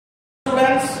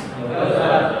students? Hello,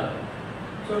 sir.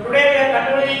 So today we are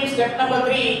continuing step number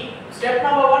 3. Step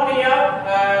number 1 we have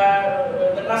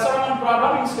the truss element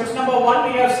problem. In step number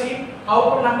 1 we have seen how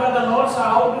to number the nodes,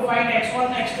 how to find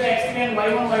x1, x2, x3 and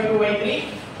y1, y2, y3.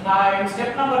 Now in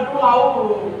step number 2 how to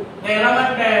the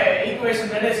element equation,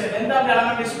 that is length of the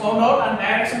element is found out and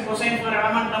direction cosine for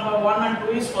element number 1 and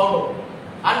 2 is found out.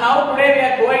 And now today we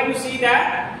are going to see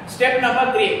that step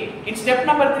number 3. In step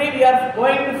number 3 we are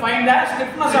going to find the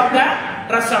stiffness of the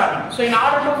truss element. So in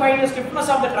order to find the stiffness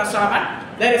of the truss element,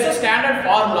 there is a standard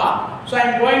formula. So I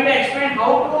am going to explain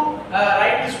how to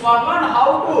write this formula and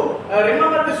how to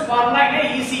remember this formula in an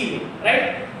easy way,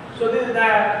 right? So this is the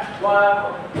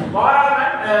the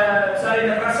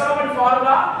truss element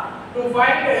formula to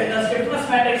find the stiffness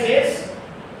matrix is,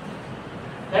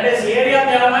 that is area of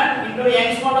the element into the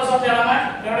Young's modulus of the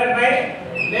element divided by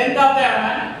length of the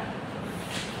element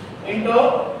into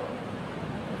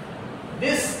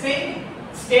this thing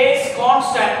stays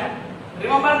constant.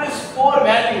 Remember these 4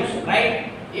 values, right?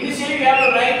 Initially we have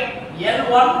to write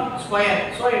L1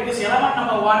 square. So it is element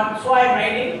number 1. So I am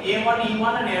writing A1,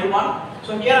 E1 and L1.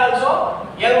 So here also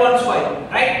L1 square,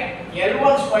 right?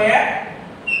 L1 square,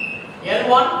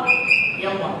 L1,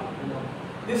 M1.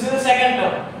 This is the second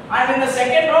term. And in the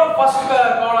second row, first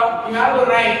column, you have to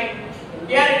write,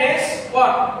 here it is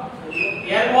what?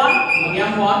 L1,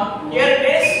 M1, here it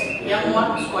is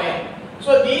M1 square.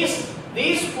 So these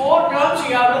 4 terms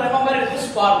you have to remember in this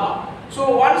formula.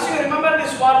 So once you remember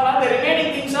this formula, the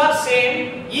remaining things are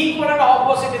same, equal and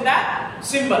opposite in the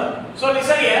symbol. So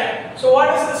listen here. So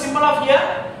what is the symbol of here?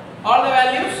 All the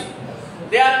values?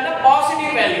 They are in the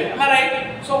positive value. Am I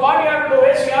right? So what you have to do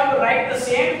is you have to write the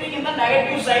same thing in the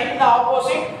negative side in the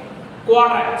opposite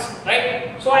quadrants,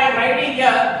 right? So I am writing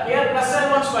here plus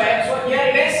L1 square. So here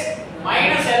it is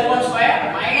minus L1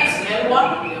 square minus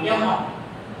L1 M1.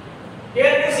 Here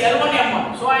it is L1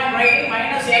 M1. So I am writing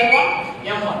minus L1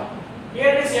 M1. Here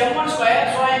it is M1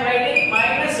 square. So I am writing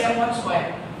minus M1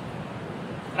 square.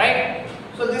 Right?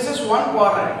 So this is one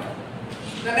quadrant.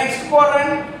 The next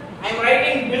quadrant I am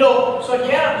writing below. So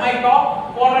here my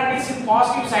top quadrant is in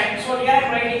positive sign. So here I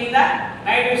am writing in the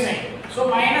negative sign. So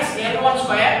minus L1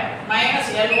 square minus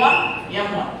L1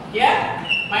 M1. Here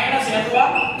minus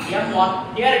L1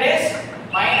 M1. Here it is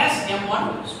minus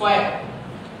M1 square.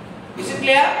 Is it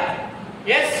clear?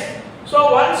 Yes.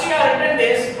 So once you have written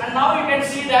this, and now you can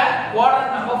see the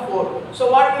quadrant number 4. So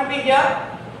what will be here?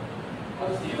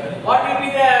 What will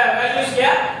be the values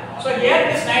here? So here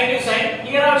it is negative sign.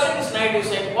 Here also it is negative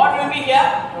sign. What will be here?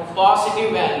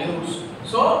 Positive values.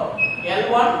 So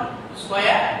L1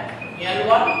 square,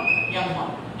 L1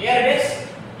 M1. Here it is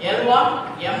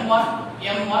L1 M1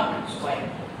 M1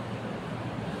 square.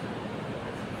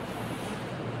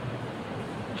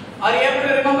 Are you able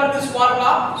to remember this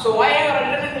formula? So why I have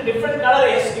written in the different color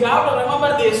is, you have to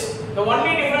remember this. The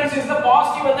only difference is the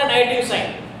positive and the negative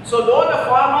sign. So though the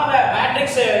formula, the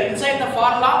matrix inside the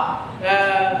formula,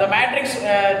 the matrix,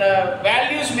 the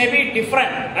values may be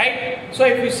different, right? So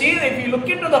if you look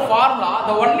into the formula,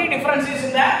 the only difference is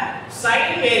in the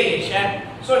sign variation.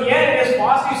 So here it is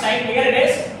positive sign, here it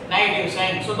is negative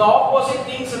sign. So the opposite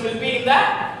things will be in the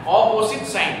opposite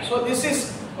sign. So this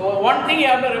is one thing you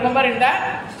have to remember in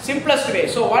the simplest way.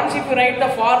 So once if you write the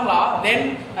formula,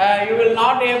 then you will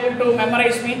not be able to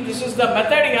memorize me. This is the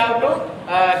method you have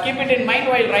to keep it in mind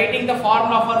while writing the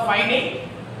formula for finding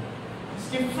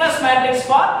stiffness matrix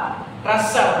for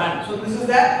truss element. So this is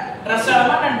the truss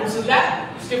element and this is the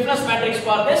stiffness matrix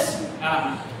for this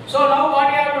element. So now what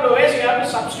you have to do is you have to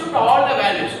substitute all the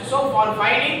values. So for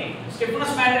finding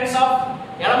stiffness matrix of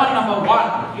element number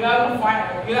 1, you have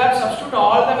to substitute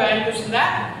all the values in the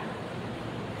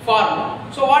formula.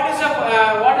 So what is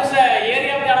the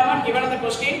area of the element given in the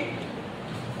question?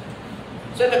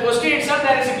 So in the question itself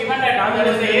there is a given data, that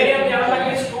is the area of the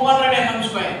element is 200 mm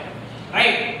square,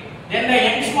 right? Then the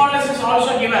Young's modulus is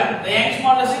also given. The Young's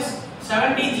modulus is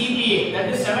 70 GPa, that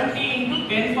is 70 into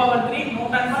 10 power 3 Newton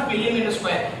per millimeter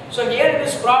square. So here in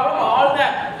this problem all the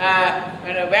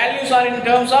values are in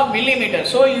terms of millimeter.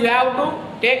 So you have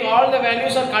to take all the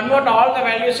values or convert all the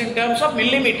values in terms of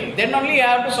millimeter. Then only you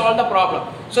have to solve the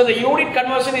problem. So the unit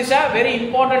conversion is a very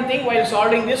important thing while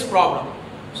solving this problem.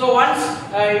 So once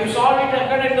you solve it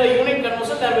according to the unit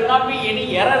conversion, there will not be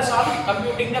any errors on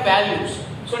computing the values.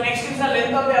 So next is the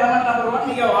length of the element number 1.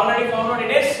 We have already found out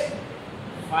it is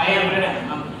 500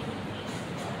 mm.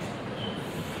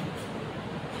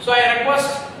 So I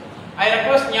request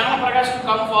Jnana Prakash to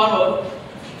come forward.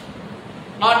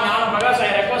 Not Jnana Prakash,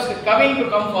 I request Kavin to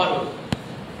come forward.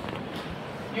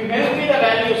 You help me the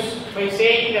values by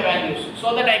saying the values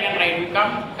so that I can write. You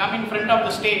come in front of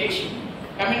the stage.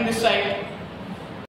 Come in this side.